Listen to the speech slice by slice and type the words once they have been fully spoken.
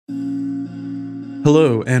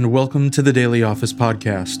Hello, and welcome to the Daily Office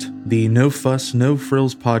Podcast, the no fuss, no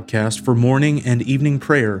frills podcast for morning and evening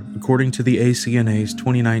prayer, according to the ACNA's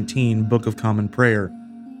 2019 Book of Common Prayer.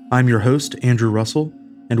 I'm your host, Andrew Russell,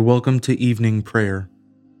 and welcome to evening prayer.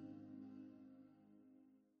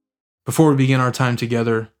 Before we begin our time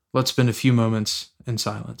together, let's spend a few moments in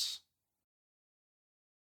silence.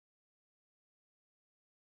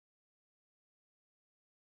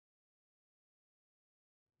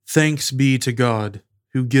 Thanks be to God,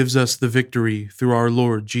 who gives us the victory through our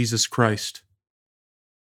Lord Jesus Christ.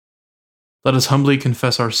 Let us humbly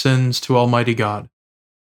confess our sins to Almighty God.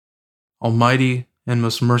 Almighty and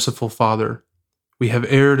most merciful Father, we have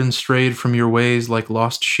erred and strayed from your ways like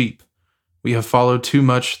lost sheep. We have followed too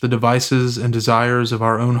much the devices and desires of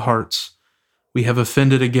our own hearts. We have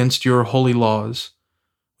offended against your holy laws.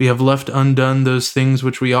 We have left undone those things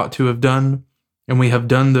which we ought to have done, and we have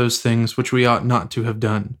done those things which we ought not to have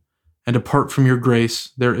done. And apart from your grace,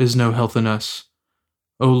 there is no health in us.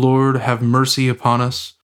 O Lord, have mercy upon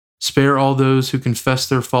us. Spare all those who confess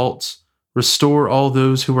their faults. Restore all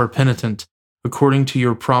those who are penitent, according to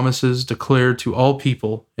your promises declared to all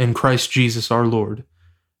people in Christ Jesus our Lord.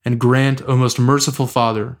 And grant, O most merciful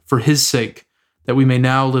Father, for his sake, that we may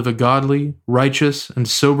now live a godly, righteous, and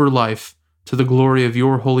sober life to the glory of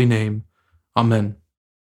your holy name. Amen.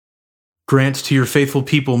 Grant to your faithful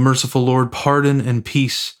people, merciful Lord, pardon and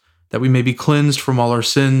peace, that we may be cleansed from all our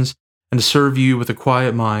sins and serve you with a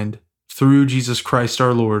quiet mind, through Jesus Christ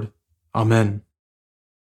our Lord. Amen.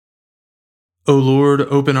 O Lord,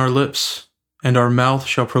 open our lips, and our mouth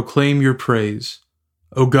shall proclaim your praise.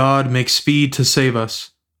 O God, make speed to save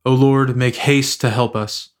us. O Lord, make haste to help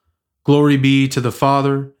us. Glory be to the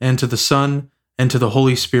Father, and to the Son, and to the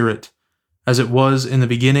Holy Spirit, as it was in the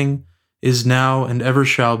beginning, is now, and ever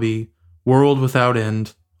shall be, world without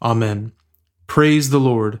end. Amen. Praise the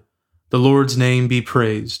Lord. The Lord's name be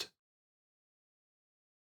praised.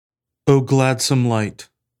 O gladsome light,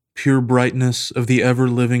 pure brightness of the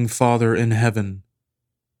ever-living Father in heaven,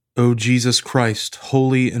 O Jesus Christ,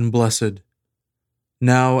 holy and blessed,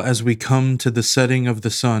 now as we come to the setting of the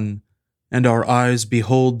sun, and our eyes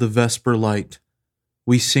behold the vesper light,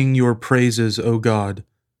 we sing your praises, O God,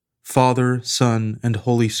 Father, Son, and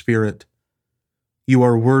Holy Spirit. You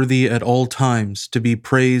are worthy at all times to be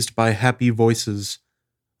praised by happy voices,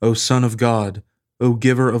 O Son of God, O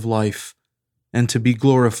Giver of life, and to be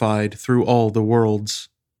glorified through all the worlds.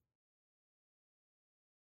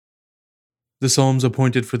 The Psalms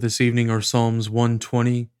appointed for this evening are Psalms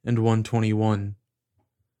 120 and 121.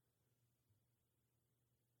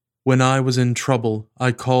 When I was in trouble,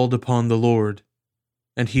 I called upon the Lord,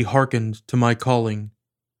 and he hearkened to my calling.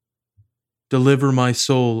 Deliver my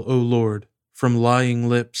soul, O Lord, from lying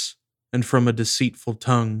lips and from a deceitful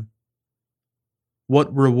tongue.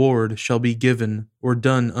 What reward shall be given or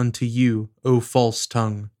done unto you, O false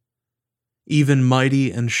tongue? Even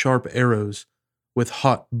mighty and sharp arrows with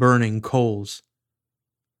hot burning coals.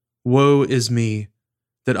 Woe is me,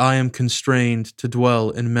 that I am constrained to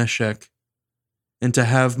dwell in Meshech, and to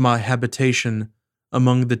have my habitation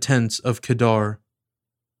among the tents of Kedar.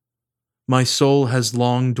 My soul has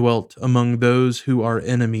long dwelt among those who are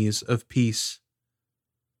enemies of peace.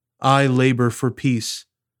 I labor for peace,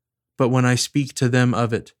 but when I speak to them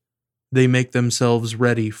of it, they make themselves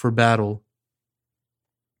ready for battle.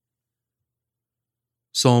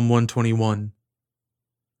 Psalm 121.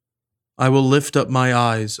 I will lift up my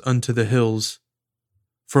eyes unto the hills.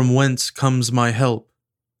 From whence comes my help?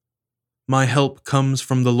 My help comes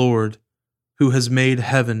from the Lord, who has made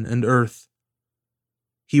heaven and earth.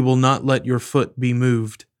 He will not let your foot be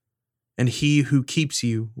moved, and he who keeps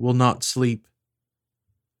you will not sleep.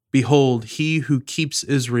 Behold, he who keeps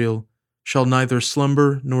Israel shall neither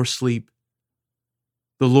slumber nor sleep.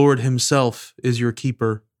 The Lord himself is your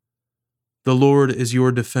keeper. The Lord is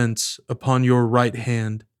your defense upon your right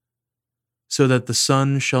hand, so that the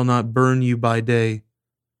sun shall not burn you by day,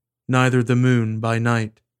 neither the moon by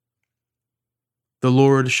night. The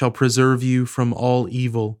Lord shall preserve you from all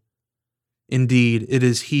evil. Indeed, it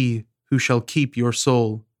is he who shall keep your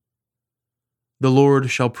soul. The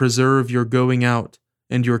Lord shall preserve your going out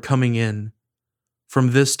and your coming in,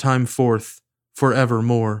 from this time forth,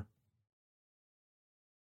 forevermore.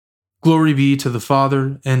 Glory be to the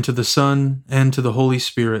Father, and to the Son, and to the Holy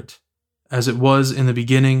Spirit, as it was in the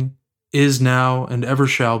beginning, is now, and ever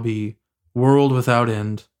shall be, world without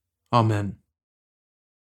end. Amen.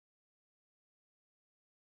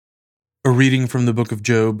 A reading from the book of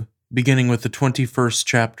Job, beginning with the 21st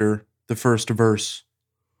chapter, the first verse.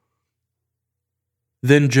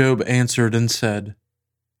 Then Job answered and said,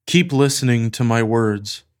 Keep listening to my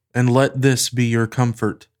words, and let this be your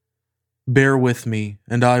comfort. Bear with me,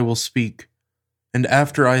 and I will speak, and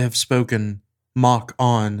after I have spoken, mock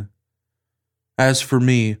on. As for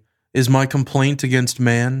me, is my complaint against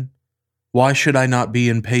man? Why should I not be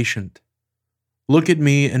impatient? Look at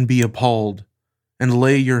me and be appalled, and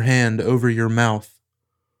lay your hand over your mouth.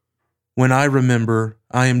 When I remember,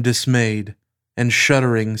 I am dismayed, and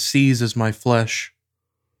shuddering seizes my flesh.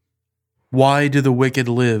 Why do the wicked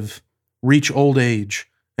live, reach old age,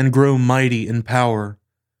 and grow mighty in power?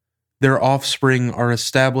 Their offspring are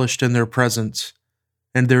established in their presence,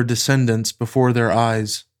 and their descendants before their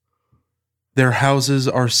eyes. Their houses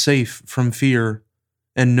are safe from fear,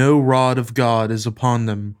 and no rod of God is upon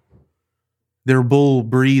them. Their bull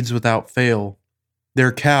breeds without fail.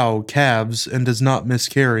 Their cow calves and does not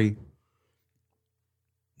miscarry.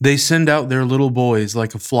 They send out their little boys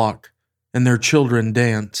like a flock, and their children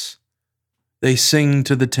dance. They sing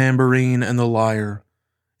to the tambourine and the lyre,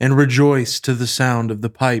 and rejoice to the sound of the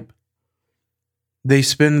pipe. They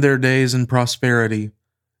spend their days in prosperity,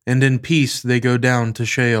 and in peace they go down to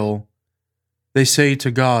Sheol. They say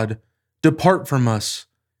to God, "Depart from us.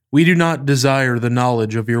 We do not desire the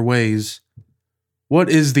knowledge of your ways." What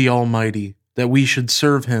is the Almighty, that we should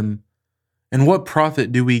serve him? And what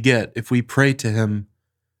profit do we get if we pray to him?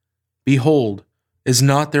 Behold, is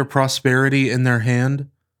not their prosperity in their hand?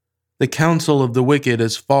 The counsel of the wicked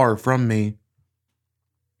is far from me.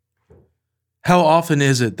 How often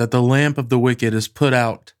is it that the lamp of the wicked is put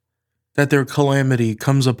out, that their calamity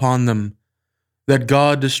comes upon them, that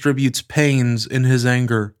God distributes pains in his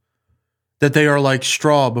anger, that they are like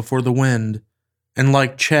straw before the wind, and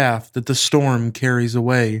like chaff that the storm carries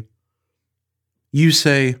away. You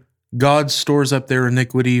say, God stores up their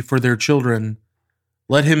iniquity for their children.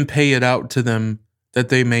 Let him pay it out to them, that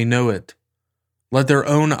they may know it. Let their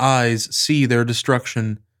own eyes see their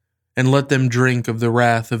destruction, and let them drink of the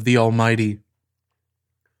wrath of the Almighty.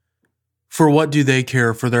 For what do they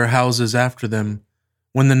care for their houses after them,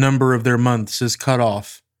 when the number of their months is cut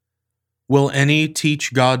off? Will any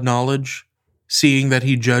teach God knowledge, seeing that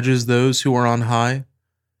he judges those who are on high?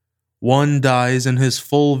 One dies in his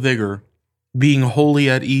full vigor, being wholly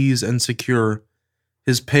at ease and secure,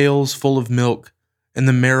 his pails full of milk, and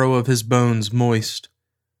the marrow of his bones moist.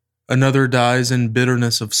 Another dies in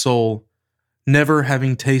bitterness of soul, never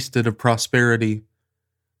having tasted of prosperity.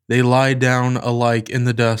 They lie down alike in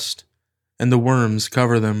the dust, and the worms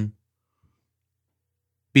cover them.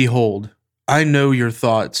 Behold, I know your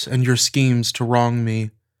thoughts and your schemes to wrong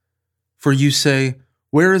me. For you say,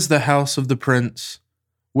 where is the house of the prince?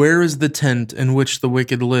 Where is the tent in which the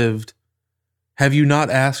wicked lived? Have you not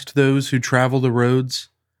asked those who travel the roads?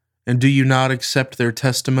 And do you not accept their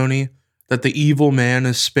testimony that the evil man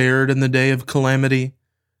is spared in the day of calamity,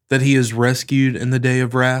 that he is rescued in the day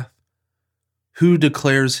of wrath? Who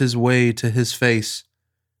declares his way to his face,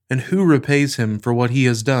 and who repays him for what he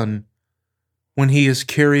has done? When he is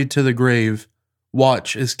carried to the grave,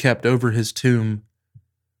 watch is kept over his tomb.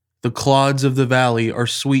 The clods of the valley are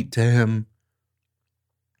sweet to him.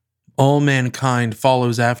 All mankind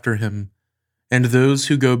follows after him, and those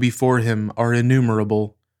who go before him are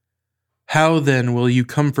innumerable. How then will you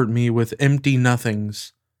comfort me with empty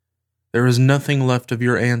nothings? There is nothing left of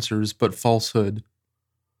your answers but falsehood.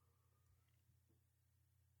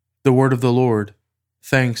 The word of the Lord.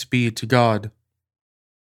 Thanks be to God.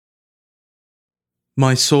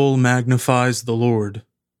 My soul magnifies the Lord,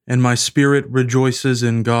 and my spirit rejoices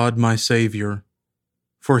in God my Savior,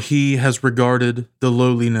 for he has regarded the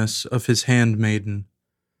lowliness of his handmaiden.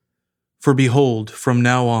 For behold, from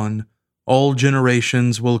now on, all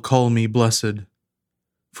generations will call me blessed.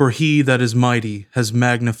 For he that is mighty has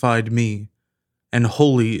magnified me, and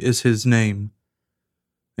holy is his name.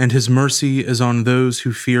 And his mercy is on those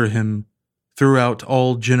who fear him throughout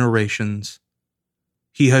all generations.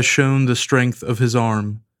 He has shown the strength of his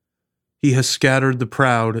arm. He has scattered the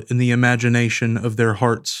proud in the imagination of their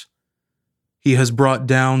hearts. He has brought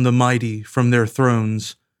down the mighty from their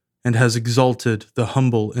thrones, and has exalted the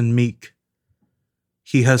humble and meek.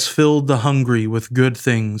 He has filled the hungry with good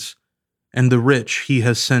things, and the rich he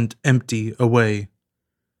has sent empty away.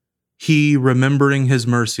 He, remembering his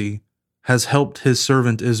mercy, has helped his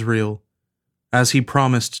servant Israel, as he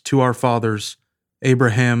promised to our fathers,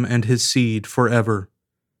 Abraham and his seed forever.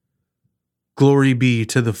 Glory be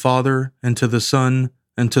to the Father, and to the Son,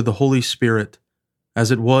 and to the Holy Spirit,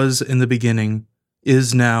 as it was in the beginning,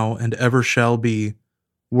 is now, and ever shall be,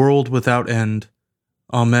 world without end.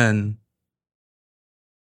 Amen.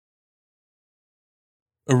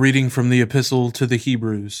 A reading from the Epistle to the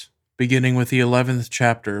Hebrews, beginning with the 11th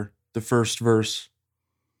chapter, the first verse.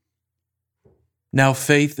 Now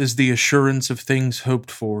faith is the assurance of things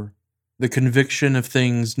hoped for, the conviction of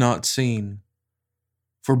things not seen.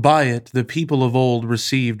 For by it the people of old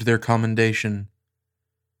received their commendation.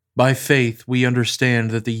 By faith we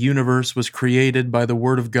understand that the universe was created by the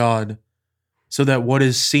word of God, so that what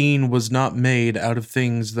is seen was not made out of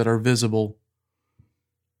things that are visible.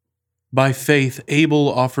 By faith Abel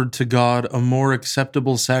offered to God a more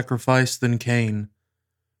acceptable sacrifice than Cain,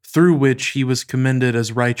 through which he was commended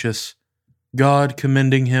as righteous, God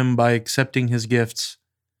commending him by accepting his gifts.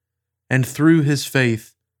 And through his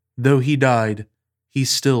faith, though he died, he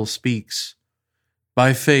still speaks.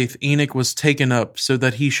 By faith Enoch was taken up so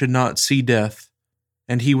that he should not see death,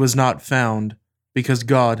 and he was not found, because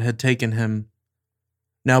God had taken him.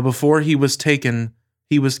 Now before he was taken,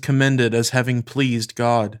 he was commended as having pleased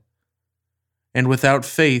God. And without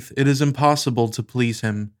faith it is impossible to please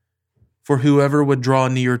him, for whoever would draw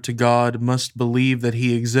near to God must believe that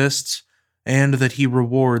he exists, and that he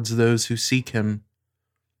rewards those who seek him.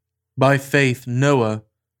 By faith Noah,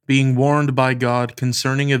 being warned by God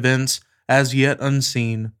concerning events as yet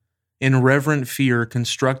unseen, in reverent fear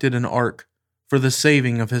constructed an ark for the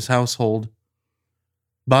saving of his household.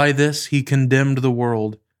 By this he condemned the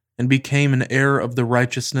world, and became an heir of the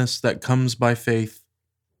righteousness that comes by faith.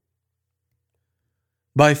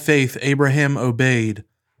 By faith Abraham obeyed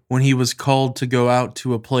when he was called to go out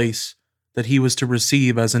to a place that he was to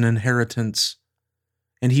receive as an inheritance.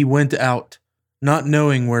 And he went out, not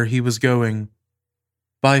knowing where he was going.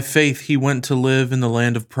 By faith he went to live in the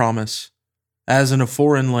land of promise, as in a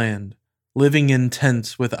foreign land, living in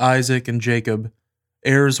tents with Isaac and Jacob,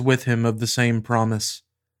 heirs with him of the same promise.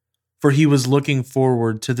 For he was looking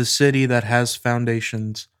forward to the city that has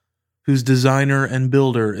foundations, whose designer and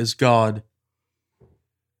builder is God.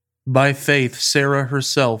 By faith Sarah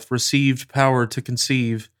herself received power to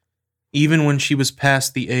conceive, even when she was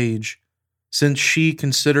past the age, since she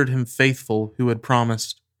considered him faithful who had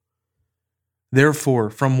promised. Therefore,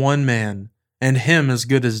 from one man, and him as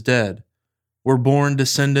good as dead, were born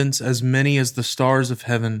descendants as many as the stars of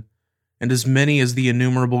heaven, and as many as the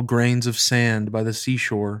innumerable grains of sand by the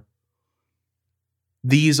seashore.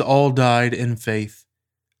 These all died in faith,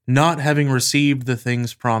 not having received the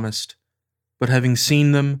things promised, but having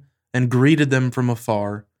seen them and greeted them from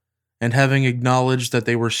afar, and having acknowledged that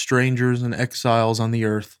they were strangers and exiles on the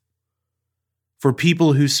earth. For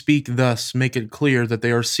people who speak thus make it clear that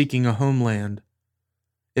they are seeking a homeland.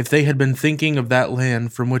 If they had been thinking of that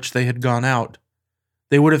land from which they had gone out,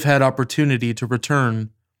 they would have had opportunity to return.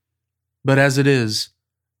 But as it is,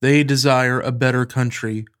 they desire a better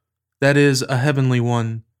country, that is, a heavenly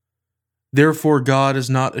one. Therefore God is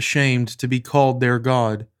not ashamed to be called their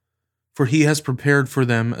God, for he has prepared for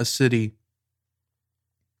them a city.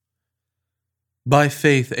 By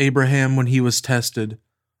faith Abraham, when he was tested,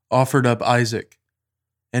 offered up Isaac,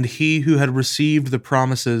 and he who had received the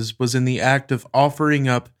promises was in the act of offering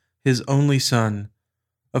up his only son,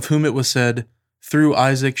 of whom it was said, "Through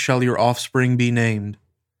Isaac shall your offspring be named."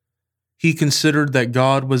 He considered that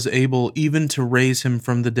God was able even to raise him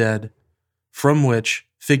from the dead, from which,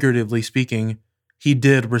 figuratively speaking, he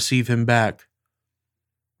did receive him back.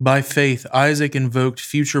 By faith Isaac invoked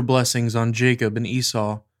future blessings on Jacob and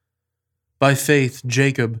Esau. By faith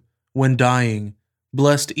Jacob, when dying,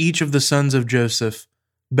 blessed each of the sons of Joseph,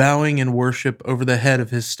 bowing in worship over the head of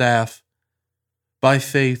his staff. By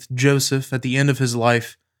faith Joseph, at the end of his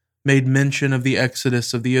life, made mention of the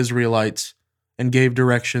exodus of the Israelites, and gave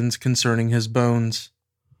directions concerning his bones.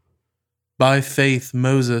 By faith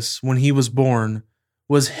Moses, when he was born,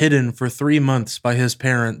 was hidden for 3 months by his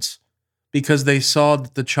parents, because they saw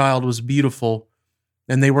that the child was beautiful,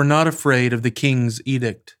 and they were not afraid of the king's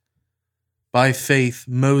edict. By faith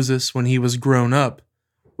Moses, when he was grown up,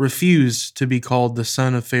 refused to be called the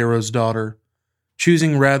son of Pharaoh's daughter,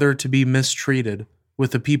 choosing rather to be mistreated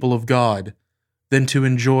with the people of God than to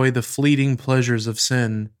enjoy the fleeting pleasures of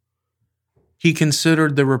sin. He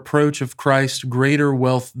considered the reproach of Christ greater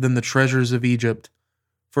wealth than the treasures of Egypt,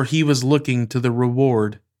 for he was looking to the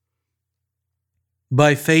reward.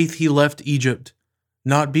 By faith he left Egypt,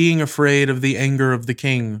 not being afraid of the anger of the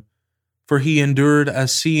king, for he endured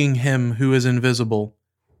as seeing him who is invisible.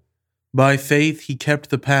 By faith he kept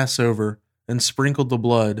the Passover and sprinkled the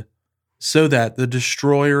blood, so that the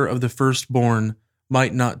destroyer of the firstborn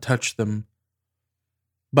might not touch them.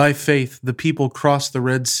 By faith the people crossed the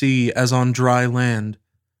Red Sea as on dry land,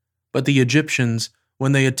 but the Egyptians,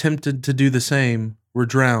 when they attempted to do the same, were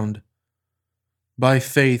drowned. By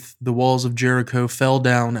faith the walls of Jericho fell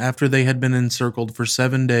down after they had been encircled for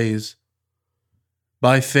 7 days.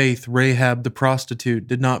 By faith Rahab the prostitute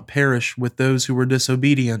did not perish with those who were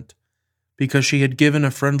disobedient, because she had given a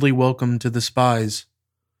friendly welcome to the spies.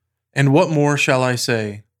 And what more shall I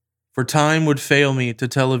say? For time would fail me to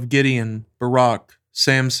tell of Gideon, Barak,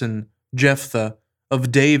 Samson, Jephthah,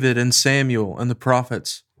 of David and Samuel and the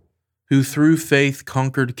prophets, who through faith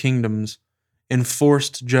conquered kingdoms,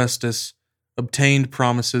 enforced justice, obtained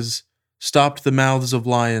promises, stopped the mouths of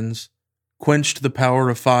lions, quenched the power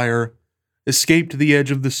of fire, escaped the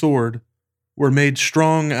edge of the sword, were made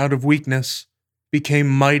strong out of weakness, became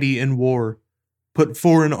mighty in war, put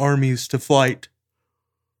foreign armies to flight.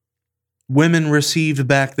 Women received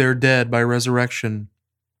back their dead by resurrection.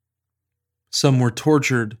 Some were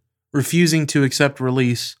tortured, refusing to accept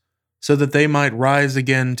release, so that they might rise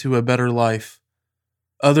again to a better life.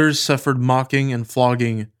 Others suffered mocking and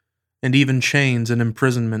flogging, and even chains and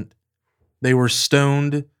imprisonment. They were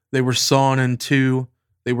stoned, they were sawn in two,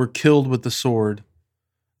 they were killed with the sword.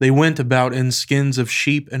 They went about in skins of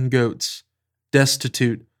sheep and goats,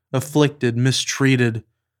 destitute, afflicted, mistreated,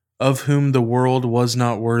 of whom the world was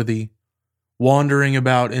not worthy, wandering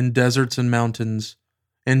about in deserts and mountains,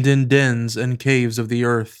 and in dens and caves of the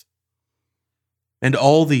earth. And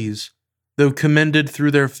all these, though commended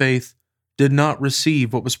through their faith, did not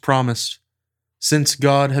receive what was promised, since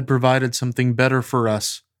God had provided something better for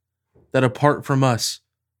us, that apart from us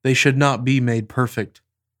they should not be made perfect.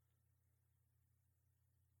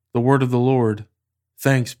 The word of the Lord.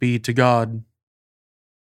 Thanks be to God.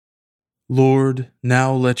 Lord,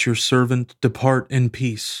 now let your servant depart in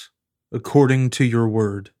peace, according to your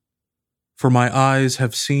word. For my eyes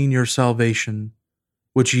have seen your salvation,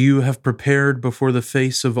 which you have prepared before the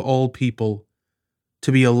face of all people,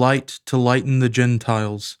 to be a light to lighten the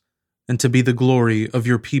Gentiles, and to be the glory of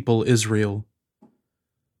your people Israel.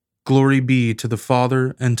 Glory be to the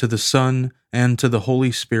Father, and to the Son, and to the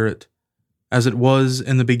Holy Spirit, as it was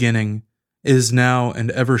in the beginning, is now,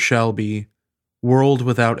 and ever shall be, world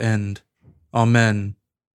without end. Amen.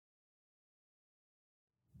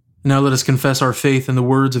 Now let us confess our faith in the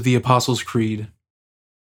words of the Apostles' Creed.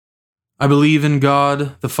 I believe in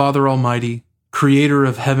God, the Father Almighty, creator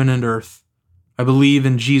of heaven and earth. I believe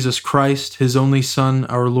in Jesus Christ, his only Son,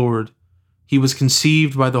 our Lord. He was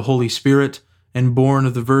conceived by the Holy Spirit and born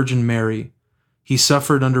of the Virgin Mary. He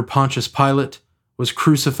suffered under Pontius Pilate, was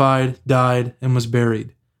crucified, died, and was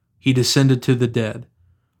buried. He descended to the dead.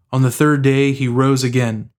 On the third day he rose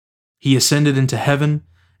again. He ascended into heaven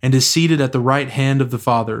and is seated at the right hand of the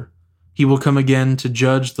Father. He will come again to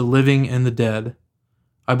judge the living and the dead.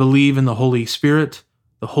 I believe in the Holy Spirit,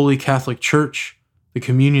 the Holy Catholic Church, the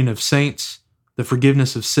communion of saints, the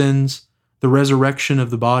forgiveness of sins, the resurrection of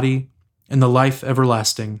the body, and the life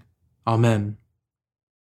everlasting. Amen.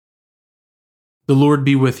 The Lord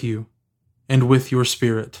be with you, and with your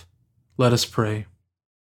spirit. Let us pray.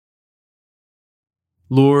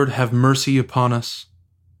 Lord, have mercy upon us.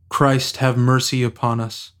 Christ, have mercy upon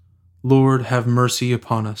us. Lord, have mercy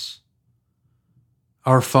upon us.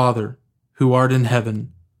 Our Father, who art in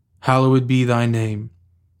heaven, hallowed be thy name.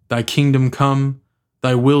 Thy kingdom come,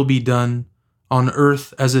 thy will be done, on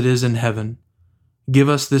earth as it is in heaven. Give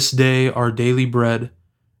us this day our daily bread,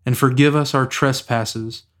 and forgive us our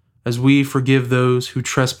trespasses, as we forgive those who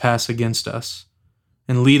trespass against us.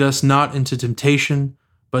 And lead us not into temptation,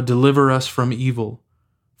 but deliver us from evil.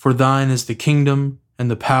 For thine is the kingdom, and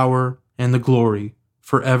the power, and the glory,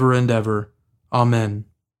 forever and ever. Amen.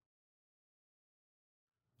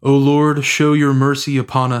 O Lord, show your mercy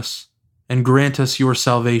upon us, and grant us your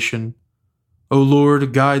salvation. O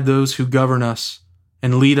Lord, guide those who govern us,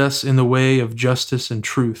 and lead us in the way of justice and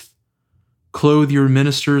truth. Clothe your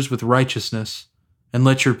ministers with righteousness, and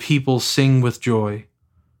let your people sing with joy.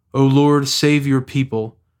 O Lord, save your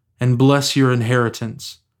people, and bless your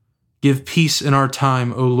inheritance. Give peace in our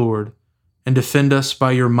time, O Lord, and defend us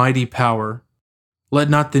by your mighty power. Let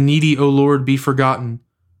not the needy, O Lord, be forgotten,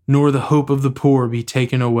 nor the hope of the poor be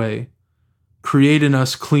taken away. Create in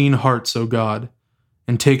us clean hearts, O God,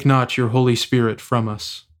 and take not your Holy Spirit from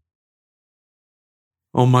us.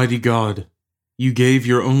 Almighty God, you gave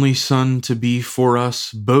your only Son to be for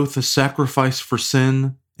us both a sacrifice for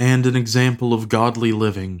sin and an example of godly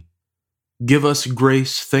living. Give us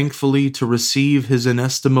grace thankfully to receive his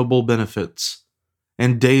inestimable benefits,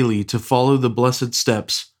 and daily to follow the blessed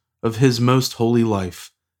steps of his most holy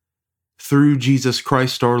life. Through Jesus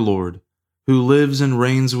Christ our Lord, who lives and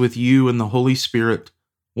reigns with you in the Holy Spirit,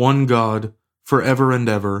 one God, forever and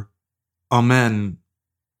ever. Amen.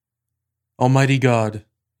 Almighty God,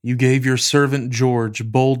 you gave your servant George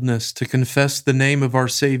boldness to confess the name of our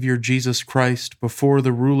Savior Jesus Christ before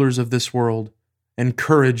the rulers of this world, and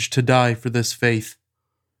courage to die for this faith.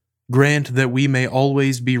 Grant that we may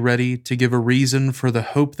always be ready to give a reason for the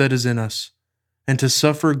hope that is in us, and to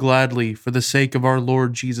suffer gladly for the sake of our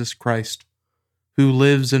Lord Jesus Christ, who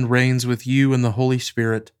lives and reigns with you in the Holy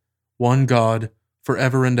Spirit, one God,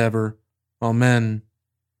 forever and ever. Amen.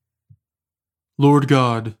 Lord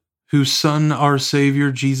God, whose Son, our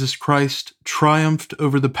Savior, Jesus Christ, triumphed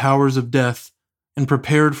over the powers of death and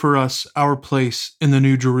prepared for us our place in the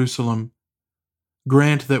New Jerusalem,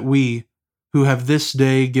 grant that we, who have this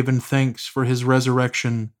day given thanks for his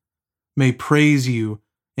resurrection, may praise you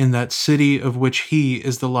in that city of which he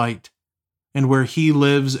is the light, and where he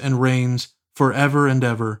lives and reigns forever and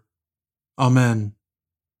ever. Amen.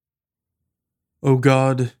 O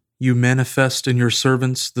God, you manifest in your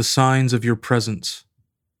servants the signs of your presence.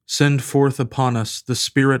 Send forth upon us the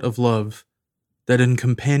Spirit of love, that in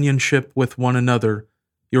companionship with one another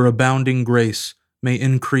your abounding grace may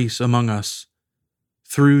increase among us.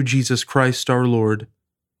 Through Jesus Christ our Lord.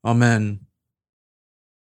 Amen.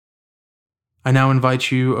 I now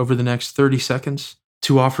invite you over the next 30 seconds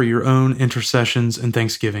to offer your own intercessions and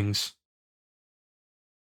thanksgivings.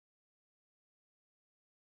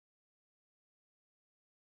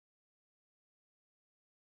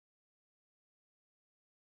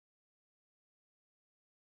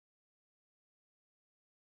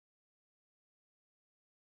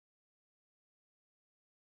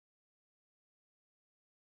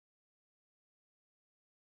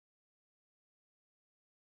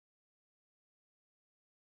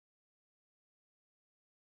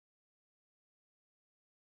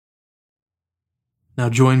 Now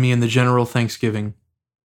join me in the general thanksgiving.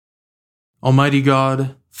 Almighty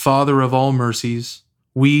God, Father of all mercies,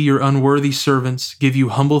 we, your unworthy servants, give you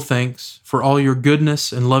humble thanks for all your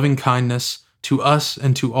goodness and loving kindness to us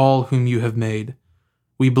and to all whom you have made.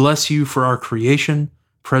 We bless you for our creation,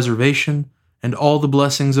 preservation, and all the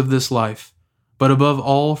blessings of this life, but above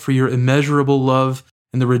all for your immeasurable love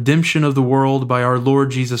and the redemption of the world by our Lord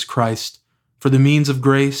Jesus Christ, for the means of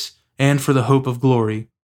grace and for the hope of glory.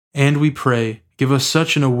 And we pray, give us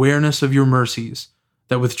such an awareness of your mercies,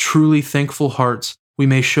 that with truly thankful hearts we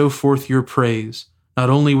may show forth your praise, not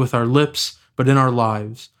only with our lips, but in our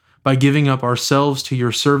lives, by giving up ourselves to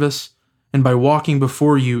your service, and by walking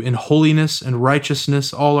before you in holiness and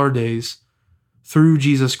righteousness all our days. Through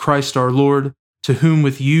Jesus Christ our Lord, to whom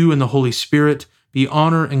with you and the Holy Spirit be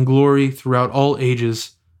honor and glory throughout all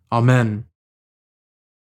ages. Amen.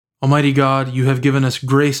 Almighty God, you have given us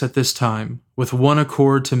grace at this time, with one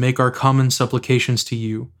accord to make our common supplications to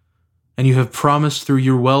you. And you have promised through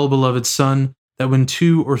your well-beloved Son that when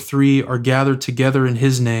 2 or 3 are gathered together in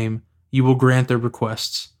his name, you will grant their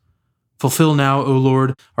requests. Fulfill now, O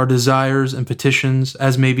Lord, our desires and petitions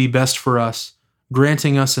as may be best for us,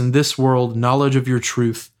 granting us in this world knowledge of your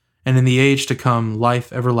truth, and in the age to come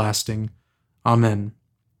life everlasting. Amen.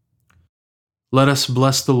 Let us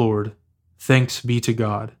bless the Lord. Thanks be to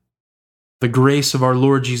God. The grace of our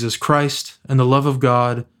Lord Jesus Christ, and the love of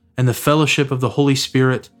God, and the fellowship of the Holy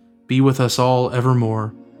Spirit be with us all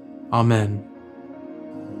evermore. Amen.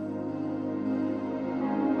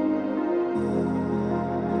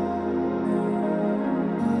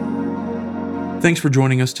 Thanks for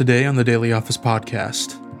joining us today on the Daily Office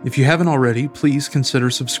Podcast. If you haven't already, please consider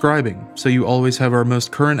subscribing so you always have our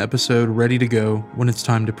most current episode ready to go when it's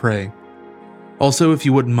time to pray. Also, if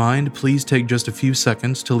you wouldn't mind, please take just a few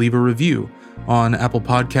seconds to leave a review on Apple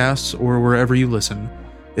Podcasts or wherever you listen.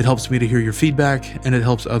 It helps me to hear your feedback, and it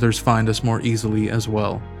helps others find us more easily as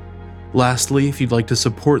well. Lastly, if you'd like to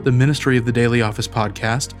support the ministry of the Daily Office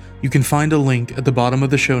Podcast, you can find a link at the bottom of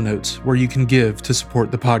the show notes where you can give to support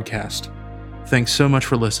the podcast. Thanks so much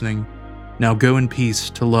for listening. Now go in peace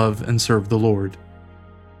to love and serve the Lord.